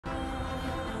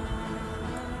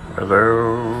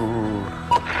Hello,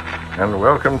 and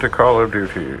welcome to Call of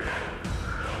Duty.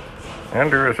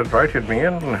 Andrew has invited me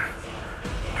in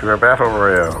to a battle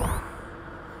royale,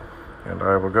 and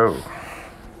I will go.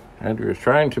 Andrew is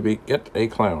trying to get a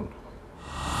clown.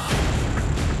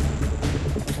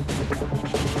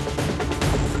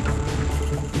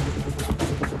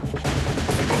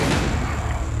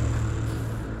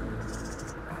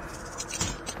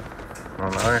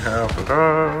 And I have the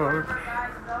dog.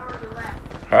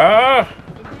 Huh?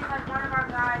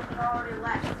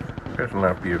 Isn't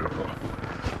that beautiful?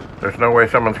 There's no way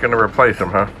someone's going to replace him,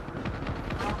 huh?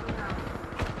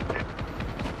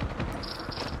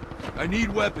 I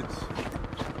need weapons.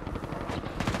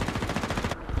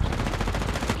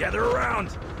 Gather around.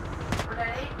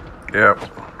 Ready? Yep.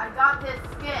 I got this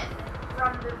skin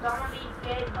from the Zombie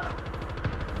game mode.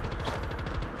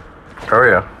 Oh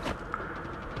yeah.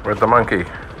 With the monkey.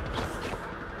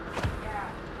 Yeah.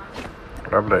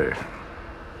 Lovely.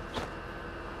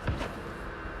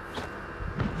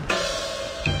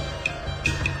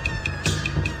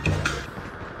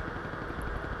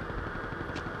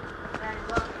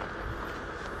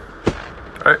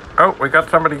 Hey, oh, we got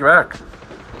somebody back.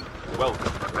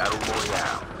 Welcome to Battle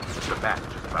Royale. The match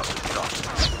is about to start.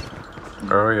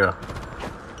 Oh yeah.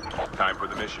 Time for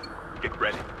the mission. Get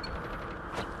ready.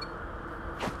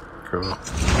 Cool.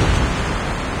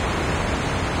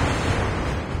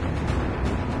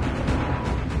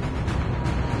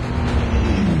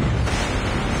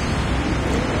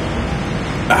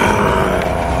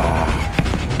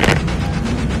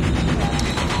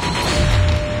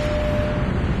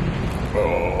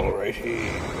 Alrighty.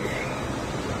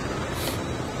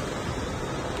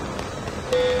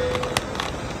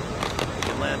 You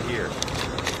can land here.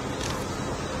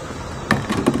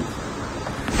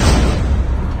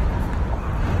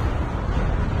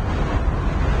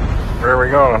 Where are we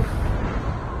going?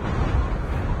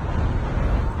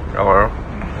 Hello.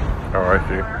 Oh, I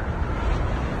see.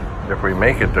 If we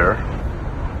make it there.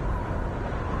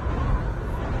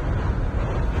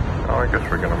 Oh, I guess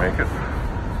we're gonna make it.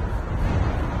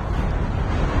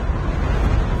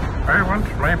 I want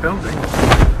my building.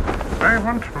 I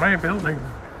want my building.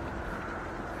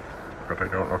 But I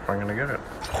don't know if I'm gonna get it.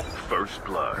 First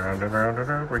blood. Round and round and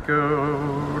round we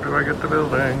go. Do I get the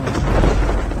building?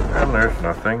 And there's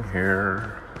nothing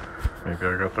here. Maybe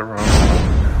I got the wrong one.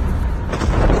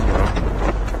 Oh well.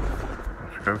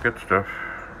 Let's go get stuff.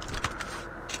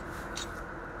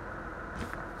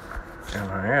 And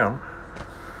I am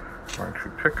going to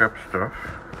pick up stuff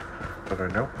that I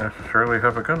don't necessarily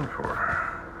have a gun for.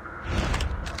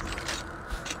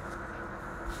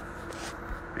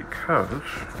 Because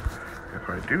if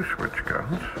I do switch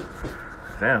guns,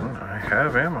 then I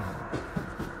have ammo.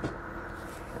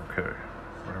 Okay,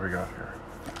 what do we got here?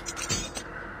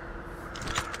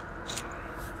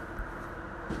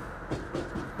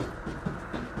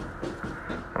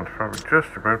 And it's probably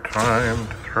just about time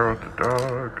to throw out the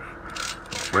dogs.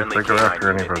 See if they go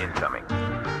after anybody. Incoming.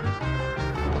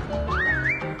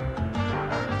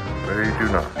 They do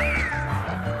not.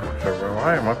 So while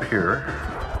I am up here,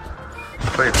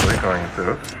 safely going at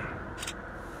this,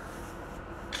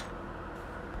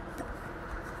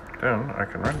 then I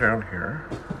can run down here,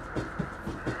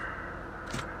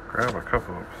 grab a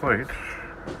couple of plates,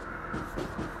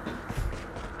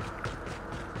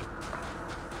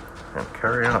 and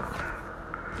carry on.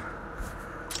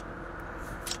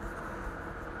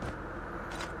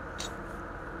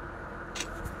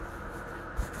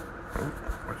 Oh,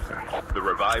 what's that? The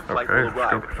revived flight Okay, will arrive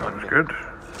scope in 1 sounds minute. good.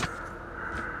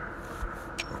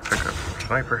 We'll pick up some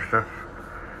sniper stuff.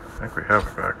 I think we have a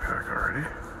backpack already.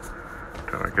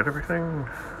 Did I get everything?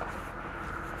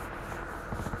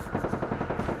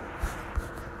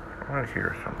 I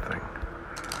hear something.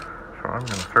 So I'm going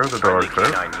to throw the Friendly dogs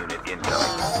out. K9 unit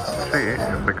incoming. See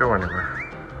if they go anywhere.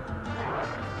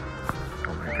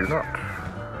 And they do not.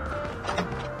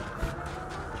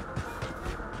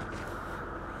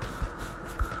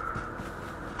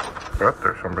 But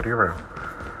there's somebody around.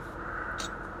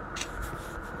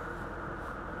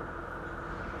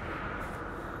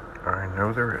 I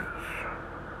know there is.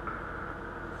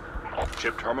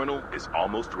 Chip terminal is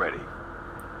almost ready.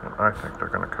 And I think they're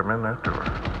going to come in that door.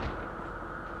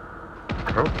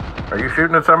 Oh, are you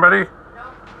shooting at somebody?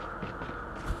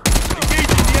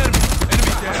 Engaging the enemy.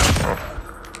 Enemy down.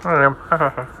 I am.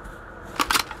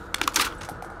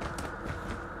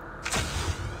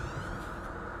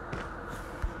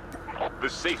 The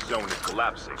safe zone is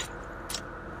collapsing.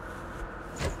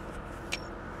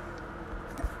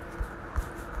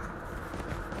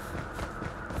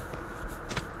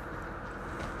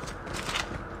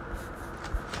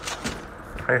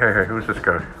 Hey, who's this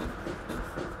guy?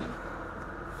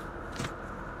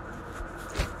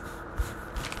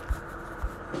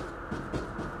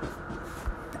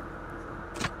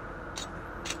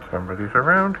 Somebody's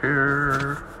around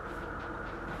here.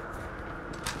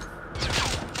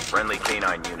 Friendly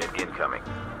canine unit incoming.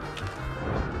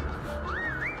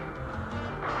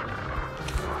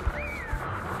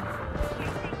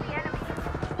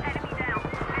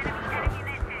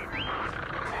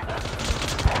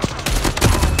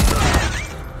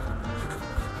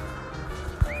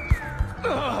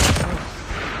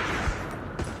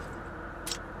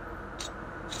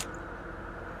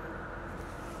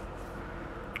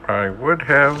 I would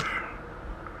have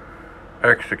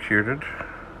executed,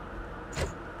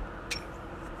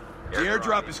 The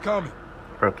airdrop is coming.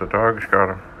 but the dog's got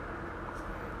him.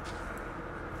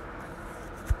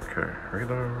 Okay,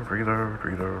 reload.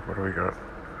 What do we got?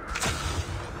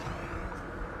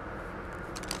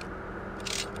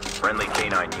 Friendly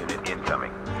canine unit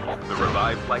incoming. The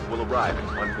revived flight will arrive in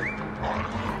 1 minute.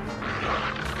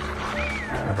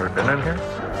 Have I been in here?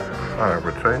 I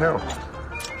would say no.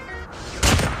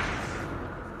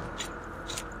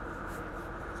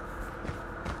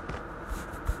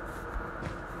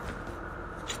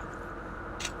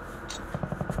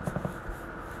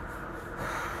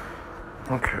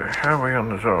 Okay, how are we on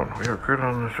the zone? We are good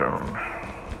on the zone.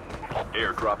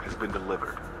 Airdrop has been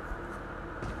delivered.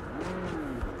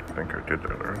 I think I did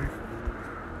that already.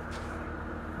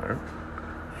 Nope.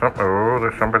 Oh,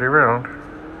 there's somebody around.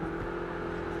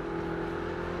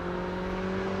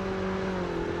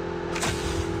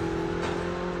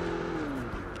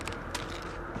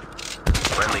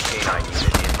 Friendly canine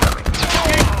unit incoming.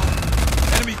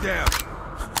 Enemy down.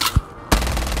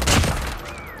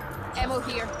 Ammo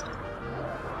here.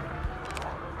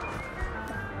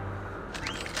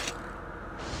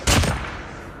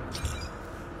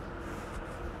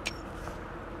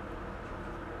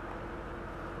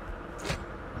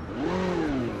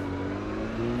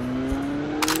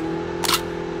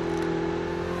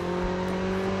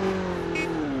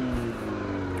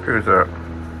 Who's that?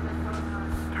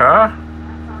 Huh?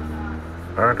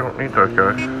 I don't need that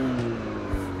guy.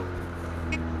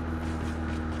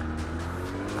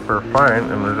 We're fine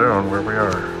in the zone where we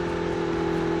are.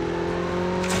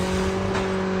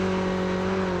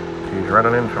 He's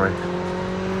running into me.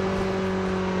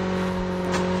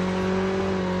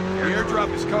 The airdrop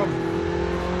is coming.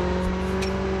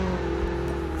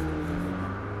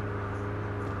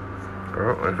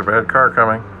 Oh, there's a bad car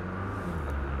coming.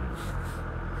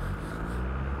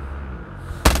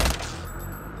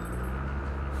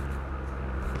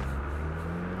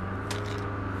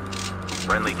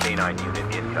 Friendly canine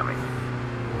unit incoming.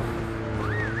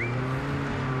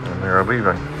 And they're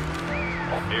leaving.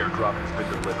 Airdrop has been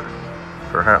delivered.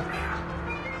 Perhaps.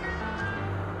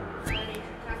 Ready to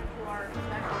come to our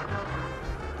second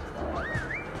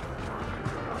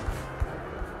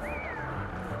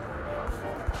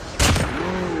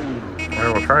building. I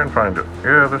will try and find it.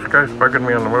 Yeah, this guy's bugging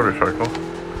me on the motorcycle.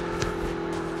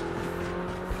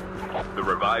 The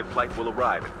revived flight will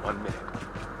arrive in 1 minute.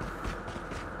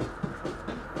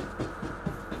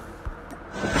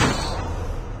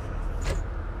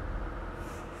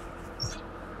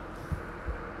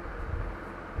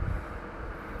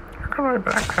 How can my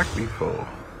backpack be full?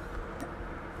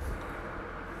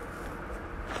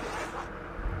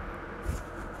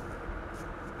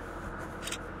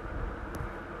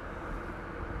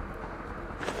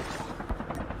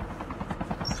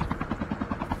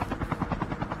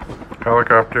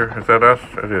 Helicopter, is that us?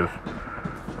 It is.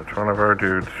 It's one of our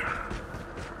dudes.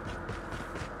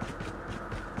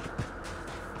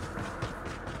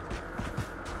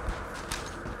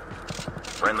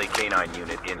 Friendly canine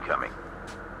unit incoming.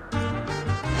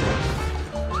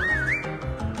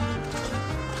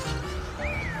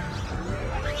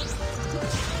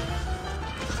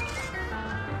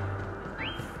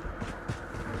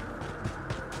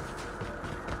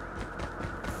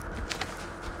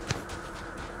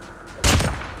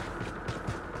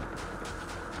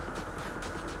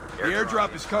 The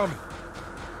airdrop is coming.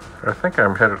 I think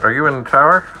I'm headed. Are you in the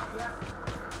tower?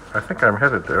 I think I'm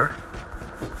headed there.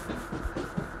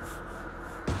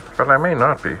 But I may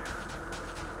not be.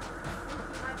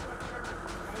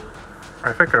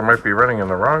 I think I might be running in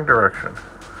the wrong direction.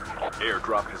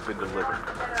 Airdrop has been delivered.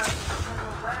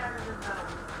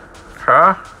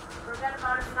 Huh? Forget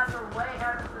about it because we're way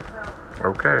out of the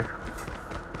zone. Okay.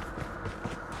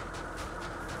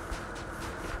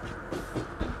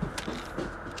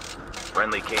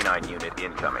 Friendly canine unit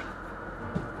incoming.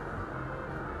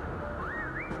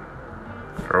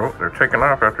 Oh, they're taking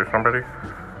off after somebody.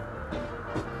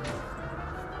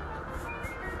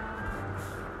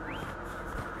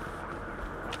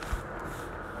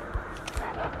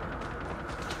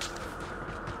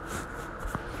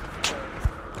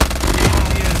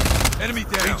 Enemy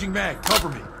down. Changing mag. Cover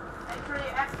me. Make sure you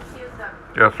execute them.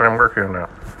 Yes, I'm working on that.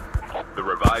 The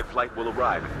revived flight will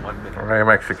arrive in 1 minute. I am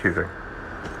executing.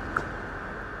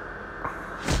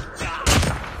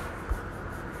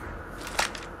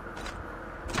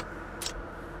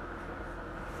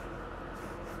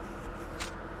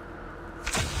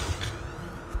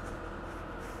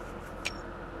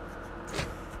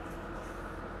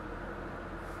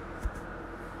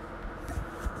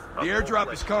 The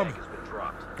airdrop is coming.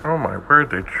 Oh my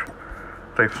word,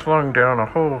 they flung down a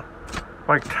whole,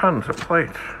 like tons of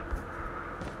plates.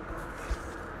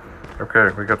 Okay,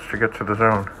 we got to get to the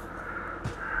zone.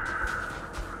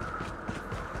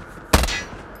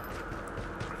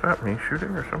 Is that me shooting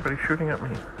or somebody shooting at me?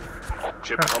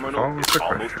 Chip That's terminal always is the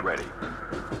almost question. ready.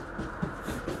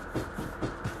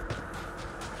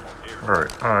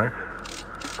 Alright, I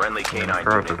Friendly canine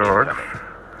throw unit at the dogs. incoming.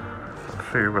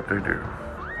 Let's see what they do.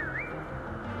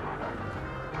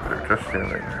 They're just standing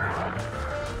there.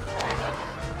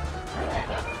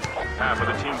 Half of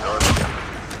the teams are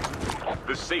eliminated.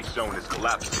 The safe zone is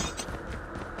collapsing.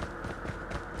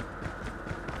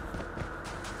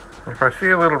 If I see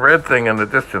a little red thing in the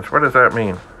distance, what does that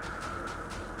mean?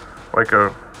 Like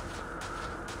a...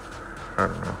 I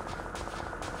don't know.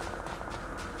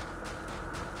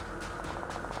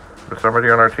 Is somebody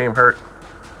on our team hurt?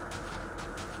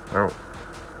 No.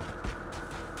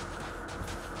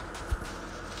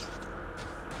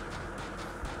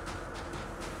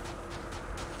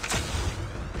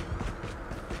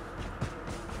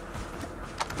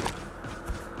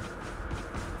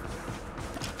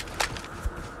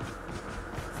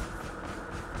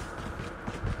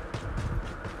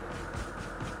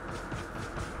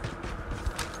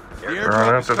 The Running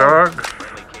airdrop at is the coming. dogs,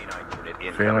 Friendly canine unit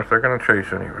seeing incoming. if they're going to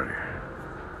chase anybody.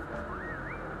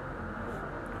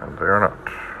 And they're not.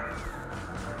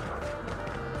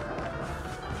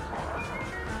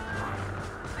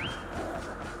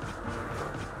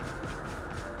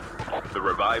 The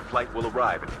revived flight will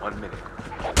arrive in 1 minute.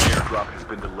 Airdrop has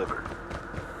been delivered.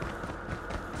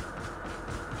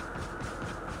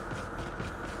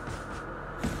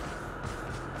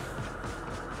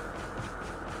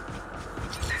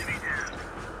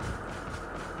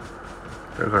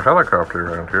 There's a helicopter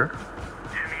around here.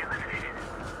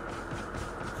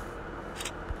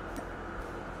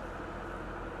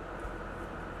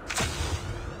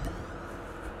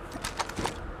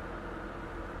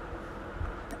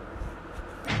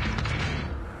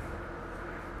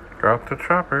 Got the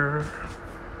chopper.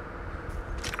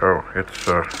 Oh, it's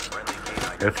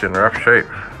in rough shape.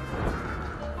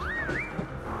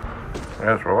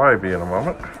 As will I be in a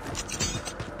moment.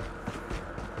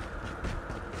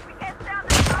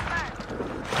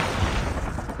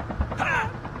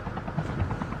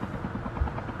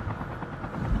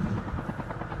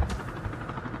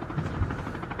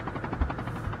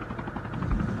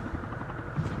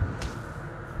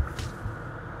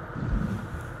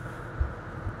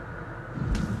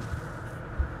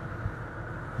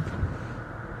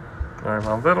 I'm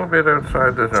a little bit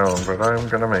outside the zone, but I'm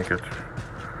gonna make it.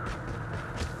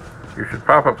 You should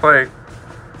pop a plate.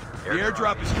 The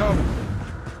airdrop is coming.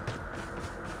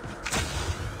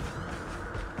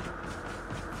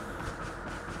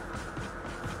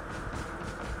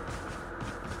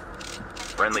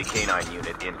 Friendly canine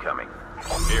unit incoming.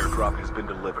 Airdrop has been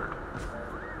delivered.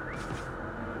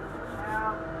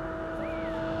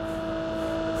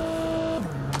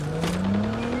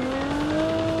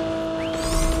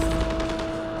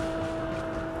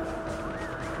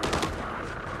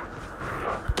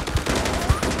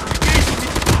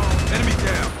 Enemy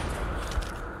down.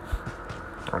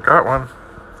 I got one.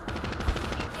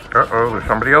 Uh-oh, there's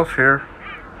somebody else here.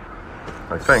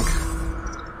 I think.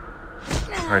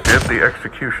 I did the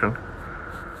execution,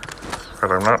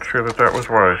 but I'm not sure that that was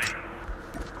wise.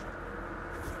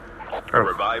 The Oh,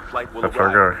 revived flight will that's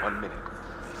arrive our in guy. 1 minute.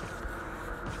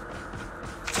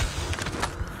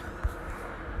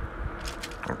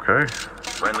 Okay.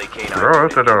 Friendly canine Throw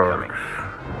out unit the dogs. incoming.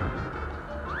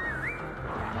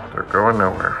 They're going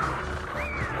nowhere.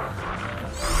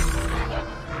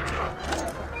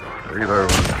 Reload.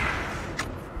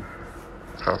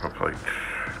 Top of plate.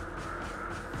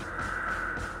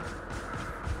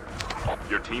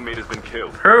 Your teammate has been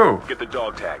killed. Who? Get the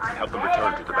dog tags and help them I'm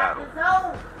return dead to the outside battle. the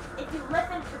zone. If you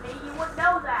listen to me, you would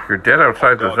know that. You're dead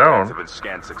outside the Dog tags have zone. been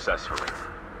scanned successfully.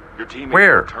 Your teammate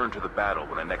Where? will return to the battle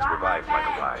when the next Got revived my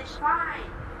flight bag. arrives. It's fine.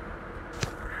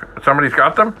 Somebody's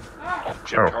got them? Yeah.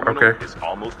 Chip Oh, terminal okay. is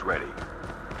almost ready.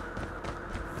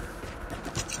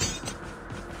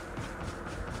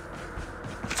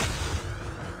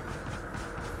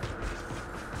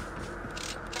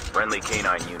 Friendly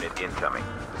canine unit incoming.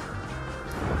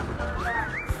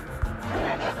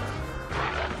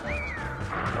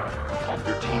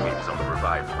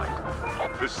 revive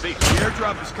flight. The safe The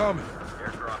airdrop is coming.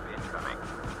 airdrop incoming.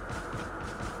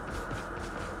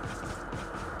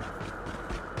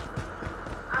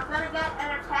 I'm gonna get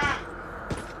an attack.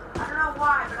 I don't know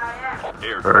why, but I am.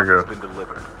 Very Airdrop good. has been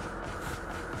delivered.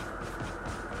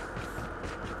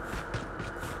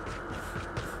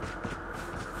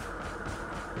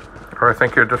 Oh, I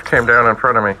think you just came down in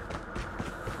front of me.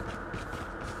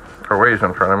 A ways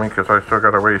in front of me, because I still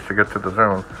got a ways to get to the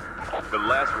zone. The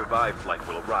last revive flight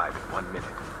will arrive in 1 minute.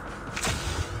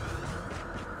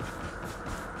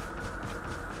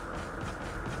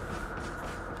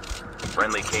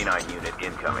 Friendly canine unit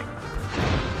incoming.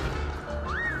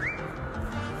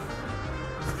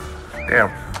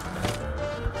 Damn.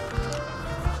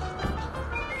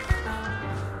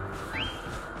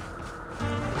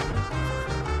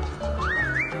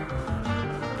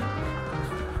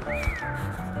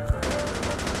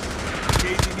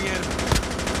 Engaging the enemy.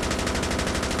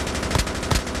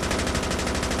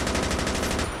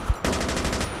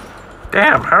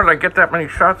 Damn, how did I get that many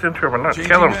shots into him and not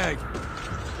Changing kill him? mag.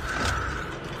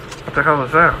 What the hell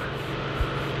is that?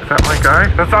 Is that my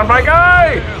guy? That's not my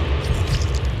guy!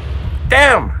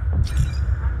 Damn!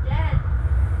 I'm dead.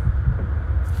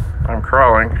 I'm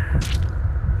crawling.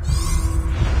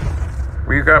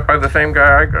 Were you got by the same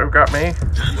guy who got me?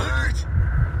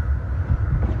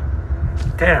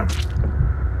 Damn.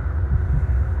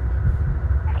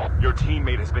 Your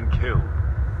teammate has been killed.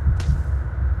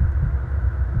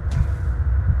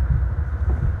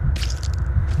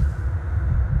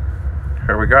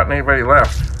 Have we got anybody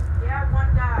left? Yeah,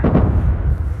 one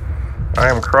guy. I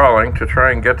am crawling to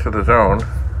try and get to the zone.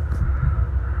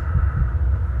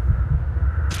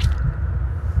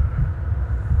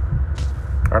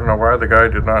 I don't know why the guy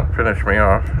did not finish me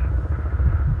off. He's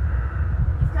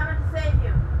coming to save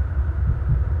you.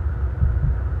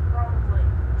 Probably.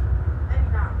 Maybe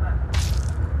not,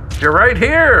 but. You're right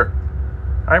here!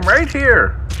 I'm right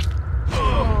here!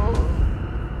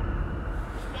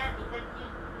 Can't even.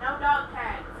 No dog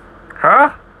tags.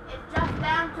 Huh? It's just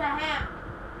down to him.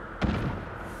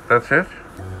 That's it?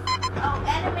 Oh,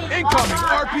 enemies. Incoming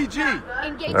log on. RPG. That's not good.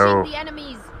 Engaging No. the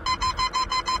enemies.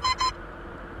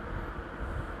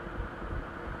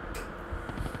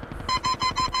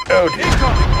 Oh, dear.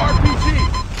 Incoming RPG.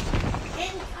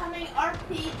 Incoming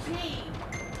RPG.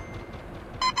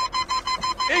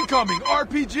 Incoming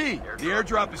RPG. The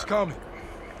airdrop is coming.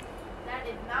 That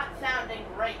is not sounding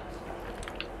great.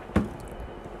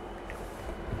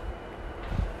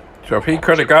 So if he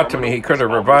could have got to me, he could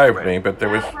have revived me, but there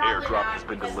was... No, probably airdrop not, has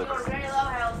been because delivered. You were very low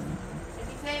health. If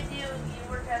he saved you, you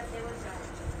were just, it was done.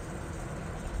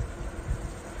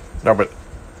 No, but...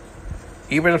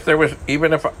 Even if there was...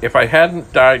 Even if I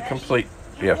hadn't died complete...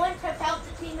 You Yeah. wouldn't have helped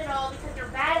the team at all because you're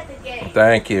bad at the game.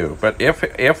 Thank you. But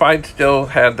if I'd still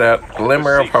had that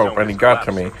glimmer of hope and he got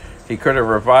to me, he could have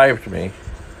revived me.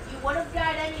 You would have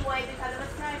died anyway because of a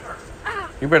sniper.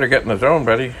 You better get in the zone,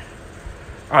 buddy.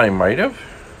 I might have.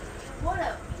 You would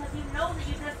have, because you know that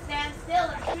you just stand still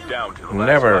and shoot. Down to the last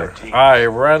Never. 5 teams. I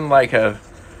run like a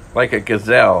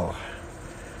gazelle.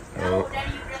 No,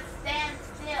 then you just stand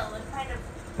still and kind of.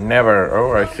 Never.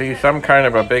 Oh, I see some kind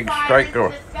of a big fire strike into go.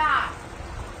 the sky.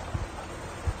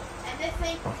 And this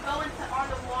thing can go into on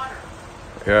the water.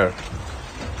 Yeah.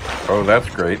 Oh, that's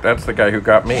great. That's the guy who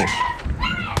got me. Only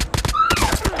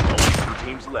 2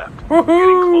 teams left. Woohoo!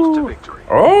 Getting close to victory.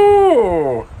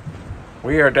 Oh!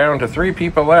 We are down to 3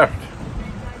 people left.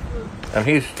 And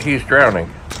he's drowning.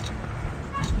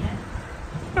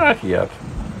 Not yet.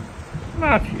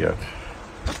 Not yet. Not yet.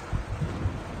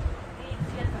 He needs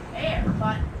to get some air,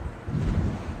 but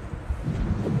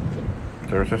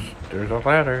There's a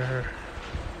ladder.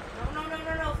 no.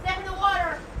 Step in the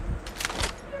water.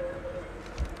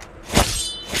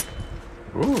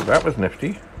 Ooh, that was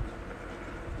nifty.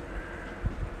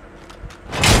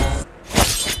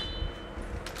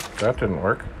 That didn't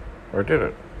work. Or did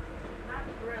it? Not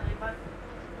really, but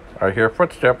I hear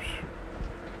footsteps.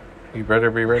 You better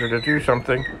be ready to do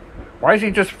something. Why is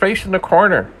he just facing the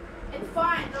corner? it's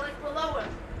fine. They're like below him.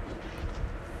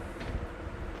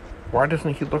 Why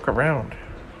doesn't he look around?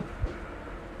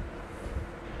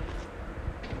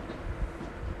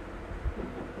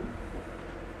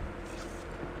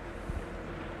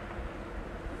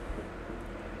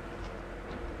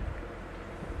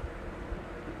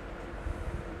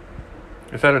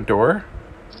 Is that a door?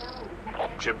 No.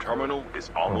 Chip terminal is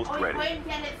almost Oh, he's ready. waiting to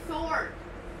get his sword.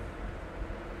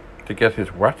 To get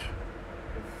his what? His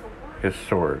sword? His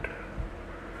sword.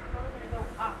 Probably gonna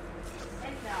go up.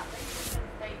 Maybe not. Maybe he's gonna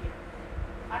stay here.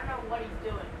 I don't know what he's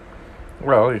doing.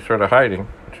 Well, he's sort of hiding,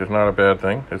 which is not a bad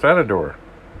thing. Is that a door?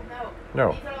 No.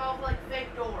 No. These are all like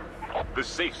fake doors. The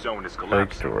safe zone is Fake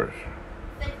collapsing. doors.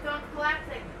 Safe zone's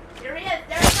collapsing. Here he is.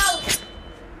 There he goes.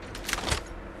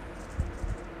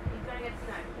 He's gonna get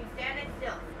sniped. He's standing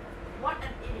still. What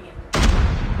an idiot.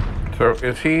 So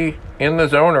is he in the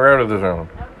zone or out of the zone?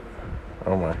 Out of the zone.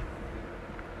 Oh my.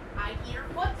 I hear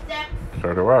footsteps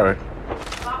So do I.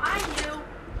 behind you.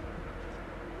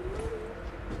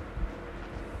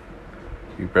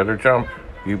 You better jump.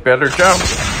 You better jump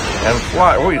and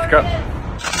fly. Oh, he's got.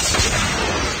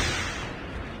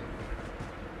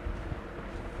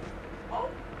 Oh,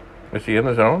 Is he in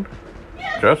the zone?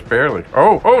 yes. Just barely.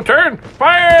 Oh, turn!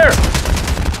 Fire!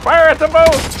 Fire at the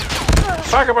boat!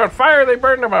 Talk about fire, they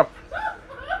burned him up.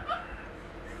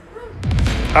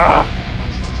 Ah!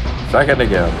 Second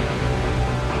again.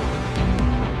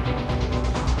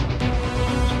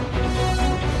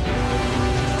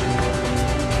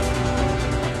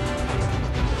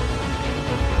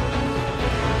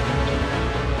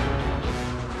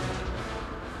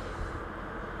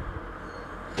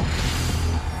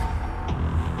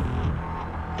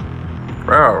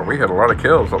 Wow, we had a lot of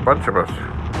kills, a bunch of us.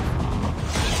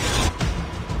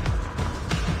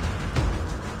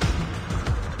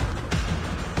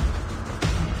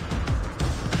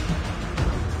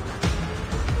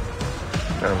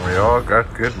 And we all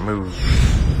got good moves.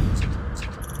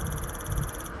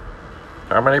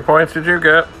 How many points did you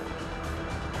get?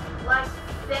 Like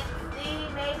 60,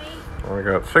 maybe? We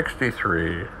got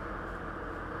 63.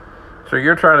 So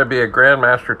you're trying to be a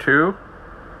Grandmaster too?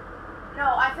 No,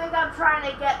 I think I'm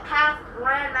trying to get past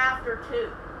Grandmaster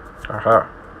 2. Aha.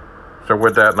 So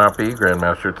would that not be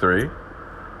Grandmaster 3?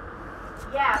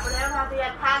 Yeah, but I don't have to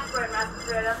get past Grandmaster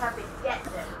 3. I don't have to get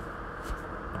there.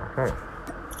 Uh-huh.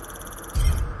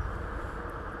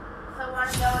 So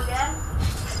want to go again?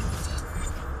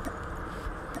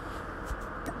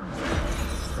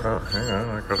 Oh, hang on.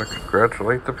 I gotta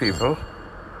congratulate the people.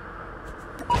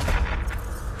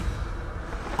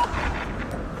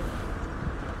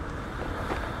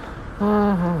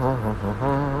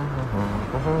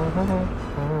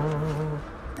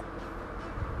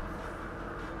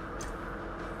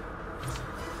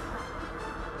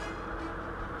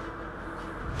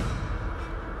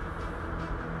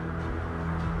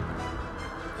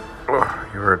 Oh,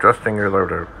 you were adjusting your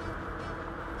loadout.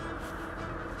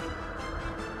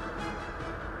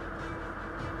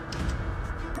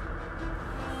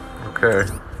 Okay.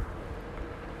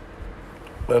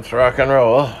 Let's rock and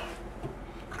roll.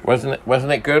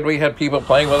 Wasn't it good we had people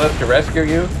playing with us to rescue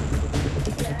you?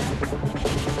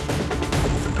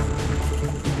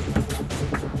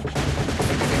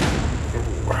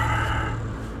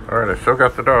 Alright, I still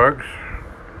got the dogs.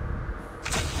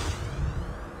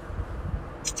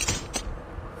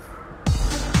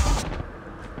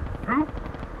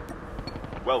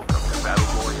 Welcome to Battle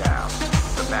Royale.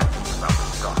 The match is about to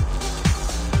start.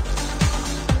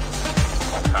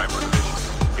 Time for the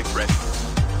mission. Get ready.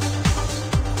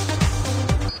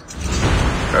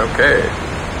 Okay.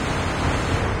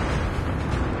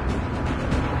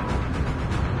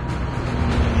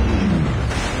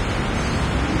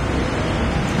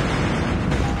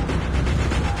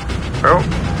 Oh.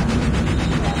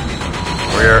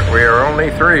 We are only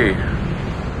 3.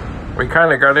 We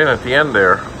kind of got in at the end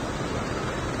there.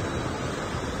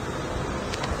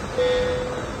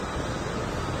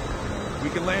 We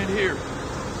can land here.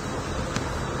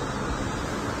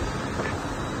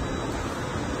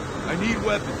 I need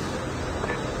weapons.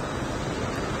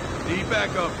 Need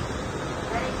backup.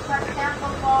 Ready to touch Cancel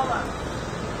Follow.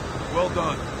 Well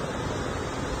done.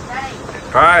 Ready.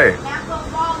 Hi. Cancel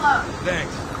Follow.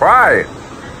 Thanks. Why?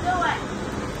 Let's do it.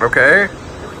 Okay.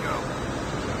 Here we go.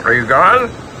 Are you gone?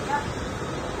 Yep.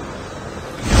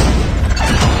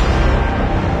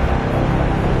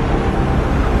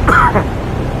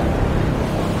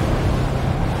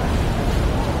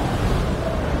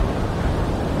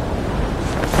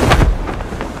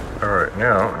 Alright,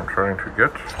 now I'm trying to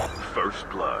get First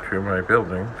blood. to my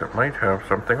building that might have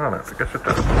something on it. I guess it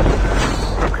does.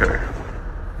 Okay.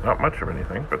 Not much of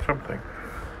anything, but something.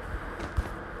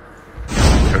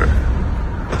 Okay.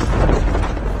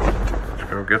 Let's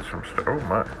go get some stuff. Oh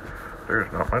my.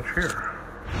 There's not much here.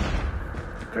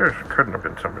 There couldn't have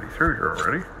been somebody through here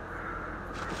already.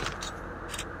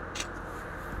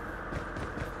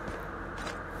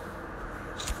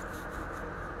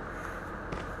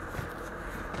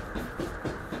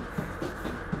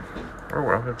 Oh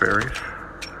well, it varies.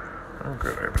 Oh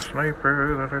good, I have a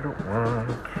sniper that I don't want.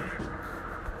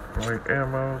 Light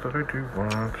ammo that I do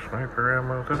want. Sniper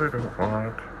ammo that I don't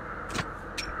want.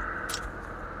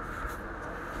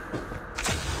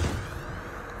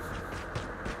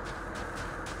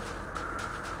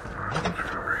 Alright, let's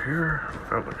go over here.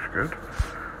 That looks good.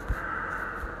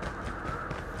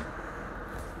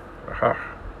 Aha.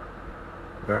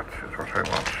 That is what I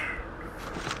want.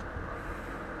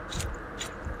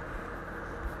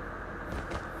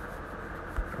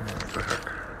 Oh, what the heck?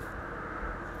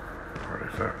 What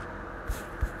is that?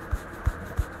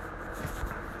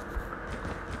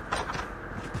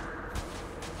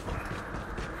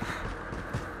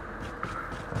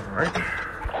 Alright.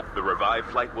 The revived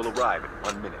flight will arrive in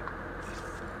 1 minute.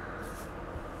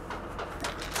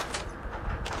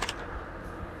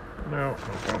 No, I'll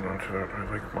hold on to that. I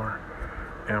like more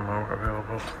ammo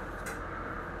available.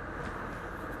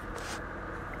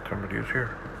 Somebody is here.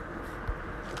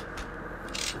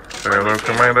 Say hello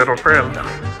to my little friend.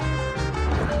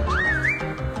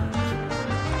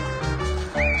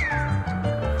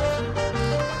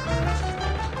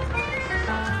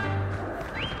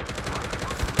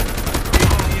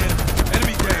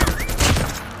 Enemy down.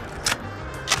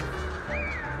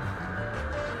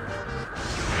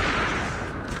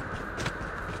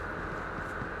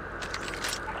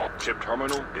 Chip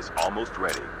terminal is almost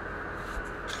ready.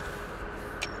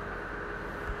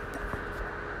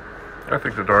 I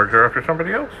think the dogs are after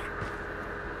somebody else.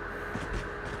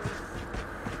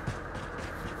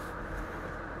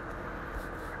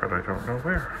 But I don't know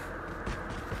where.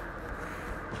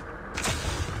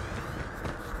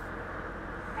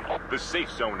 The safe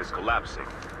zone is collapsing.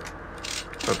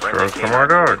 Let's throw some more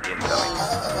dogs.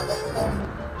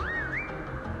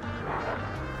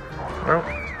 Well,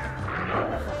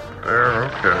 they're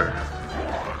okay.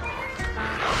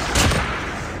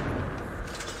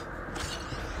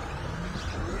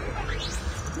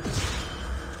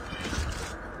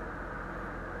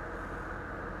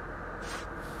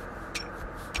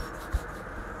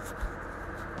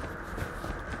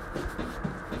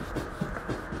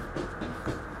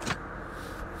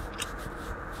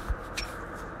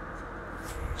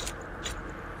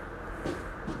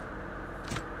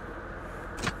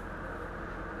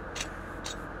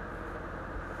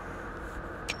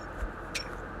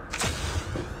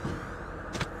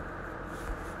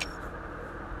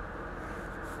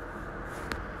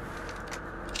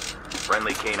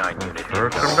 Friendly canine unit. Throw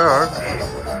some dogs.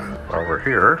 While we're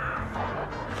here,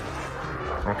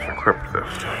 let's equip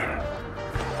this.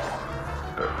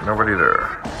 There's nobody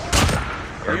there.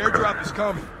 The airdrop is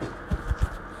coming.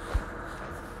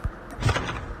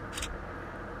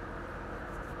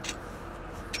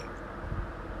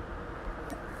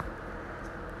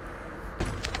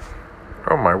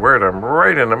 Oh my word, I'm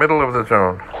right in the middle of the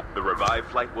zone. The revived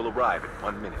flight will arrive in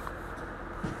 1 minute.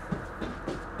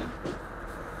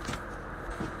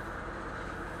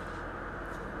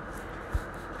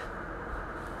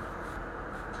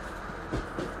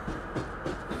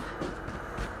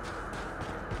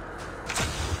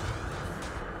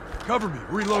 Cover me.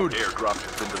 Reload. Airdrop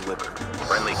has been delivered.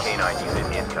 Friendly canine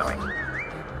unit incoming.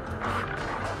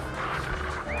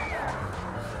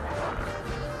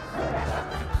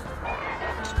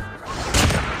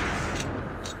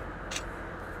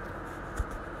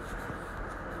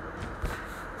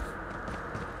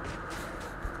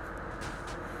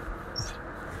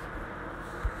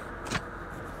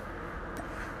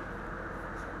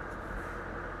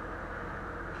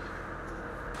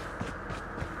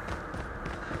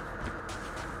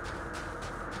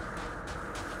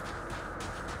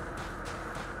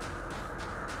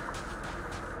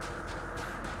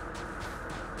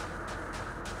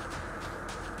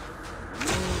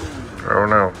 Oh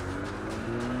no.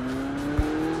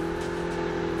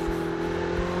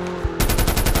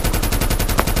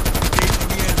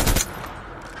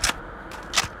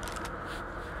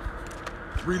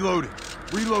 Reloading.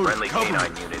 Reloading. Friendly Cover me.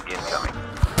 canine unit incoming.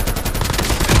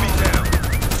 Enemy down.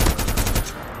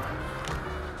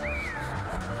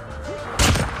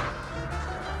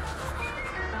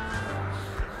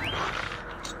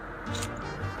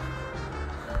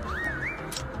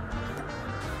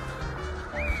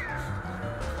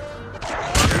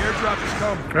 The airdrop is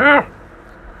coming. Ah!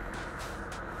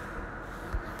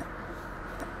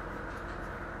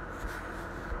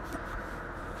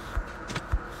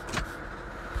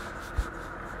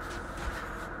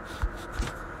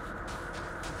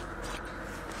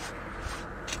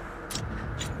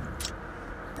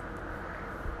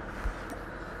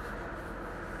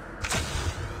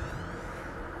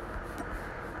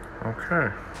 Okay.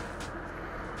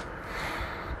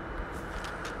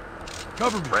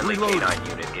 Cover me. Friendly Reloading. canine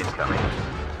unit incoming.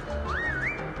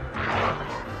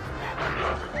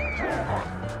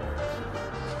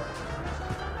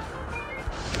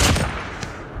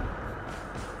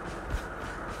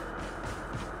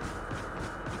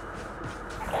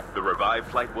 The revived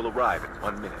flight will arrive in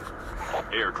 1 minute.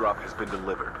 Airdrop has been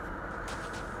delivered.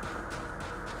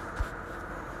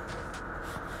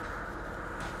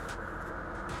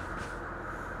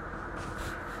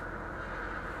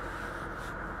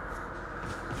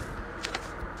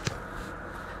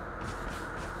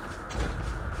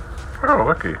 Oh,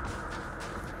 lucky.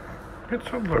 It's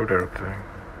a loadout thing.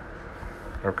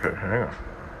 Okay, hang on.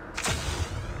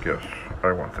 Yes,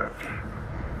 I want that.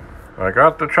 I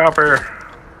got the chopper.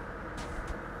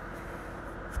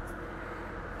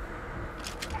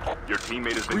 Your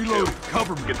teammate has been Reload. killed.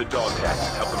 Cover me. Get the dog tag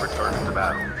and help them return to the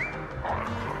battle.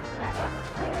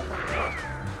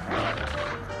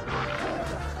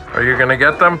 Are you gonna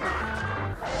get them?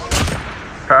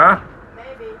 Huh?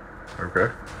 Maybe.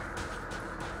 Okay.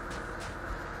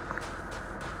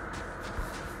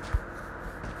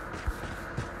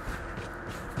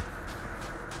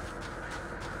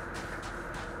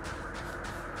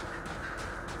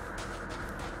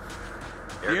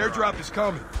 The airdrop is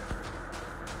coming.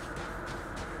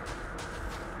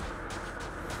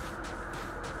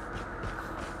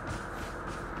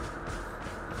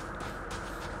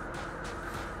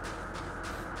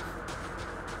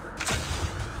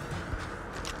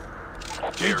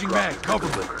 Changing Airdrop mag, has been cover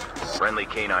me. delivered. Friendly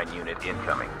canine unit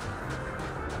incoming.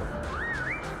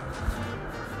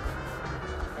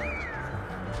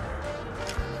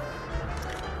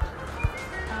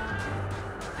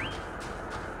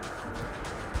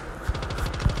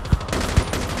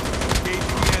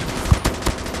 Engaging the enemy.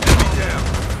 Enemy down.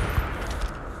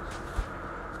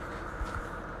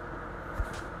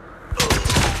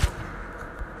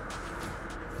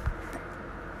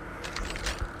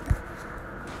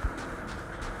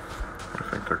 I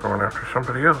think they're going after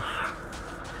somebody else.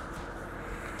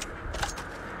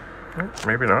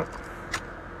 Maybe not.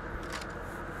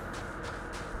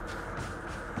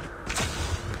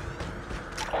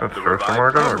 Let's throw some more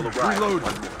revived dogs. will arrive in Reload.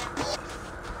 1 minute.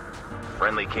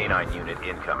 Friendly canine unit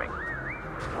incoming.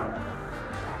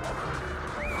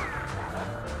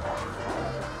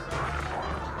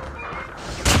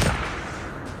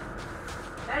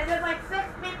 There's like 6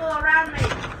 people around me.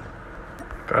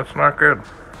 That's not good.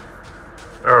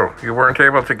 Oh, you weren't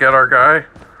able to get our guy?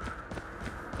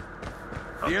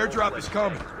 The airdrop is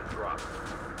coming.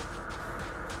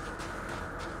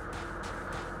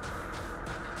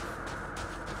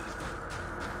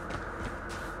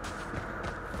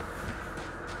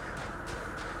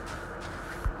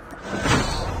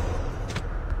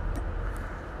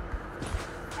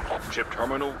 Chip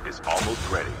terminal is almost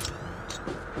ready.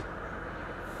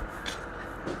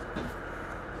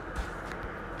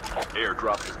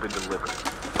 Airdrop has been delivered.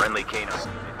 Friendly canine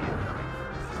unit incoming.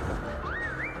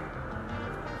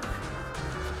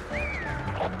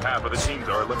 Half of the teams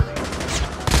are eliminated.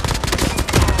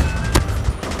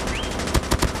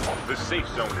 The safe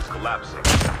zone is collapsing.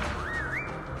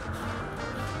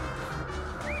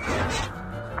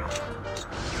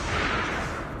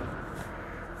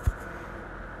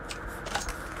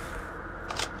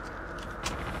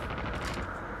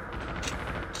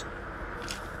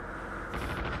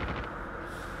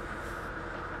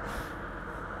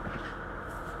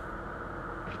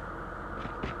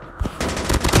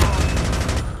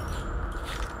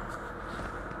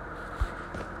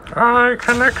 I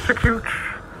can execute.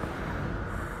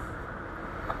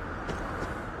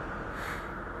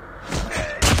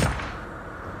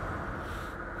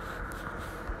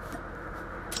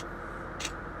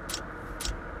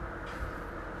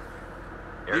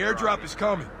 The airdrop is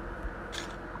coming.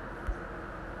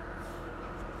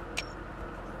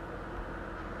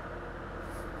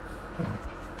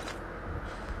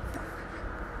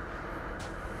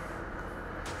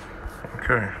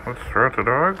 Okay, let's throw out the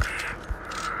dogs.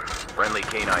 Friendly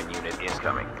canine unit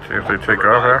incoming. See if they take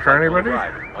off after anybody.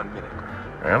 Arrive in 1 minute.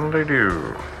 And they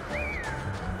do.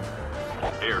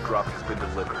 Airdrop has been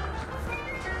delivered.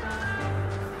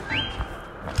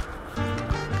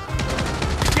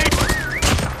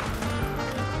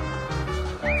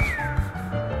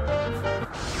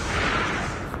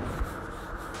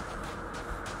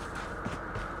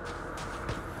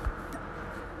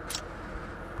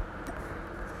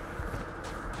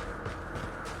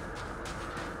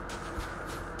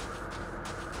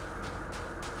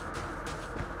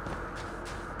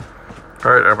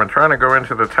 Alright, I've been trying to go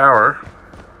into the tower.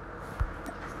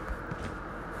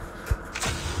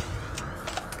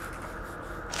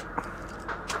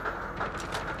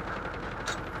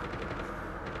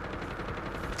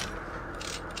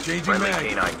 Changing Friendly mag.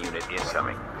 canine unit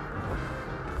incoming.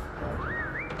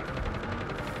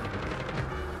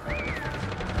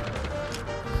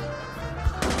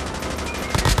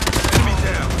 Enemy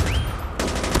down.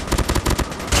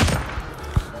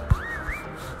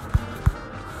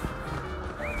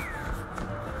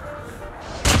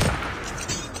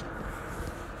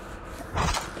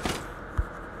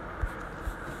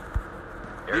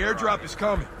 airdrop is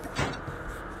coming.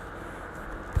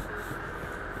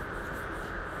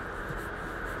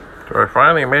 So I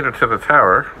finally made it to the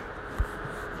tower.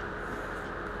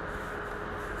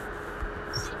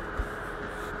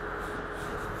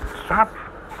 Stop.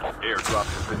 Airdrop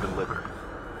has been delivered.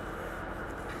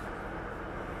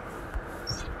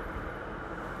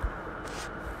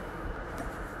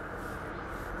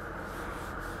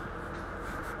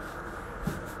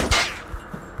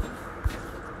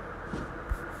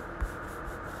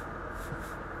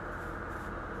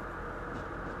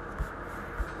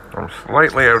 I'm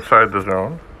slightly outside the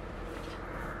zone.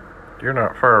 You're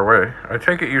not far away. I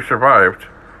take it you survived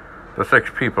the 6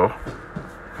 people.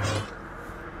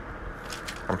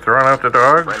 I'm throwing out the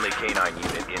dogs. Friendly canine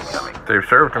unit incoming. They've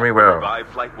served me well. Revived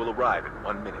flight will arrive in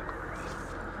 1 minute.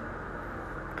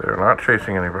 They're not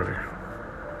chasing anybody.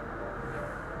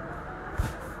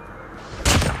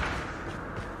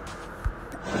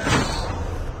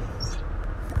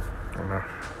 Enough.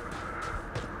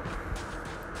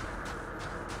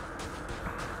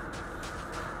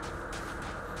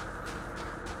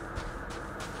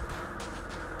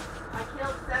 I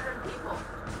killed 7 people.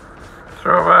 So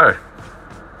have I.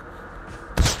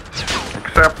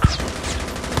 Except,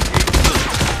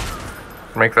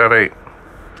 make that 8.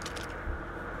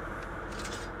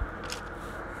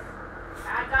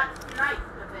 I got sniped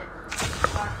a bit.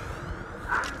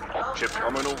 Chip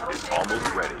terminal is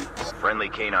almost ready. Friendly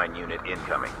canine unit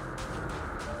incoming.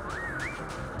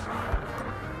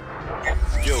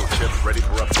 Skill chip ready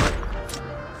for upgrade.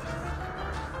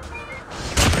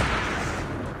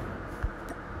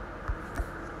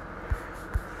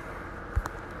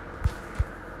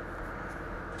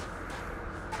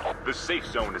 The safe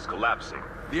zone is collapsing.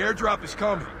 The airdrop is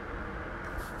coming.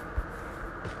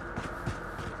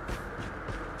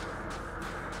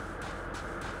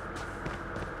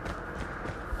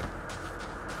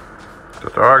 The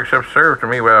dogs have served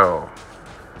me well.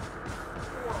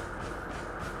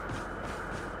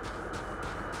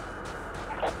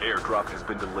 Airdrop has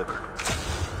been delivered.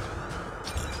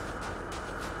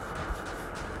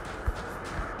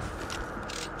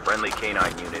 Friendly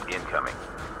canine unit incoming.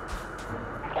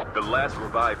 The last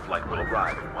revived flight will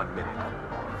arrive in 1 minute.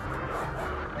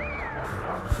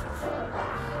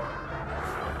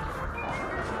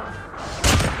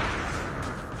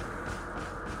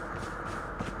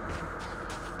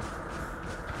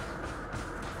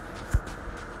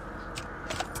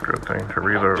 Good thing to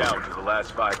reload. Down to the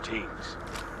last 5 teams.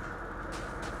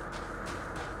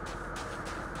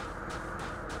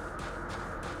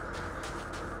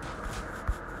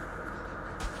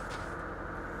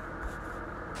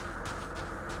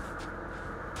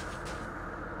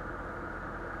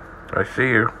 I see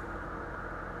you.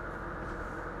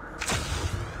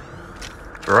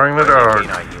 Throwing the dog.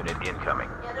 Canine unit incoming.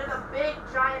 Yeah, there's a big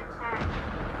giant tank.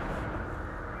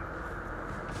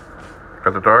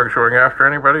 Are the dogs going after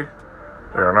anybody?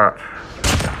 They are not.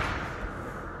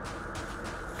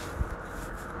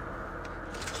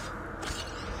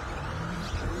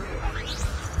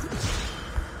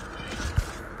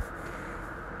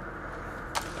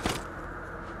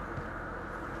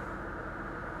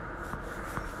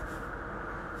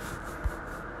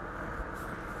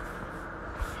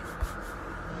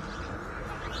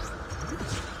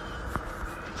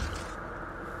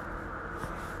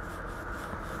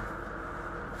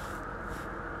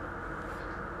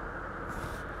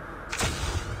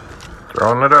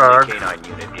 Throwing the dog. Canine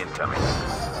unit incoming.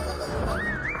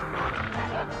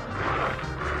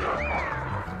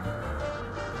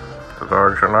 The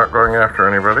dogs are not going after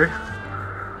anybody.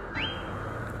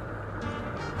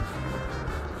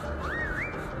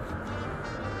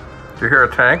 Do you hear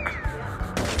a tank?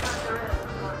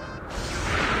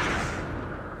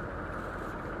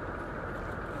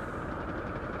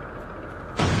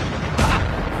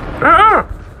 Ah!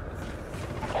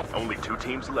 Only 2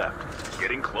 teams left.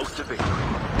 Getting close to victory.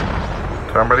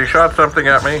 Somebody shot something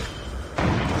at me.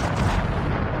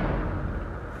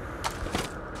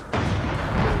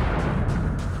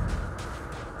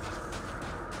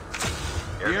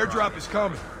 The airdrop is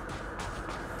coming.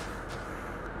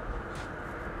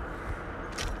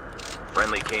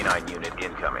 Friendly canine unit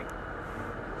incoming.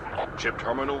 Chip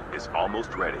terminal is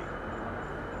almost ready.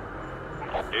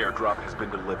 Airdrop has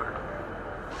been delivered.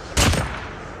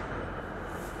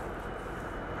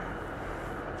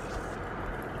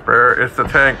 Where is the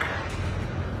tank?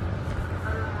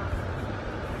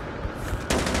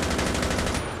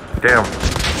 Damn.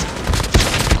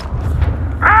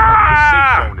 The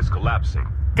Ah! safe zone is collapsing.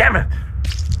 Damn it!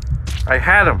 I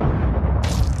had him.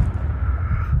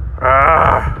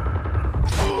 Ah!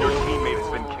 Your teammate has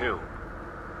been killed.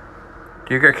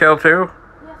 Do you get killed too?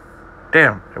 Yes.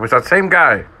 Damn, it was that same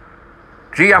guy.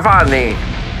 Giovanni.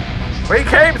 We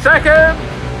came second!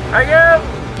 Again!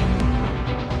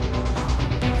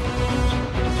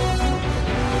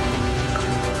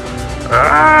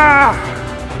 Ah!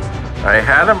 I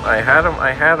had him.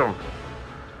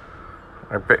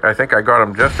 I think I got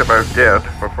him just about dead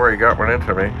before he got one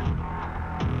into me.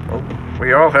 Oh,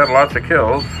 we all had lots of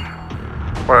kills.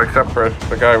 Well, except for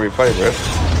the guy we played with.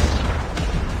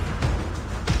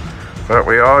 But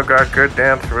we all got good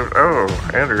dance moves. Oh,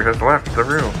 Andrew has left the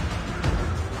room.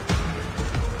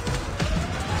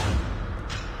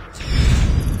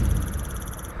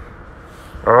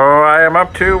 Oh, I am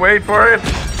up to, wait for it.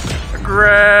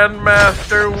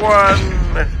 Grandmaster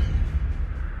 1.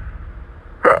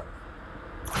 Huh.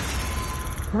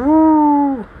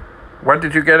 Woo. What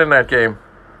did you get in that game?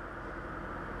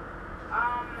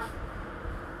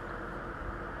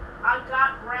 I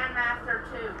got Grandmaster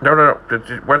 2. No. Did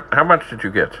you, what? How much did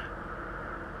you get?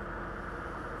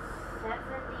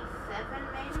 77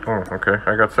 maybe? Oh, okay.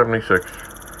 I got 76.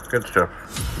 Good stuff.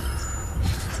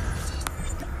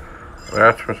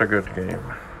 That was a good game.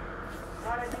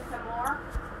 Want to do some more?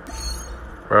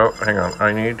 Well, hang on.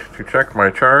 I need to check my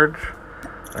charge.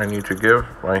 I need to give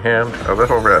my hand a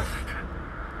little rest.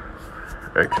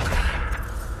 Exit.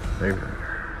 Maybe.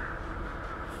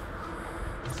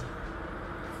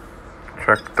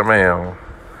 Check the mail.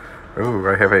 Ooh,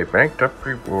 I have a banked up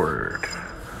reward.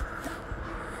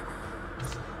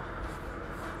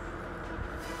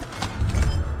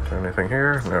 Is there anything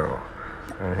here? No.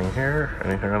 Anything here?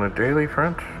 Anything on the daily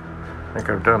front? I think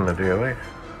I've done the daily.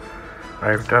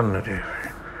 I've done the daily.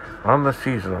 On the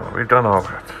seasonal, we've done all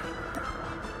that.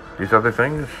 These other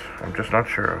things, I'm just not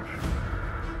sure of.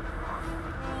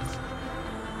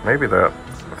 Maybe that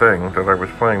thing that I was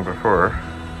playing before,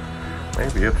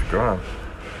 maybe it's gone.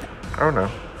 Oh no.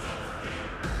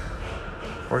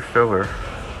 We're still there.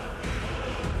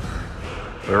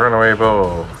 The runaway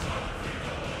bull.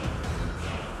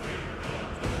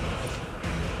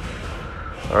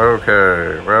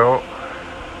 Okay, well,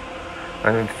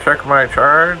 I need to check my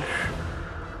charge.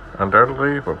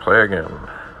 Undoubtedly, we'll play again.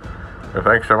 So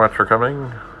thanks so much for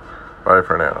coming. Bye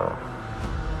for now.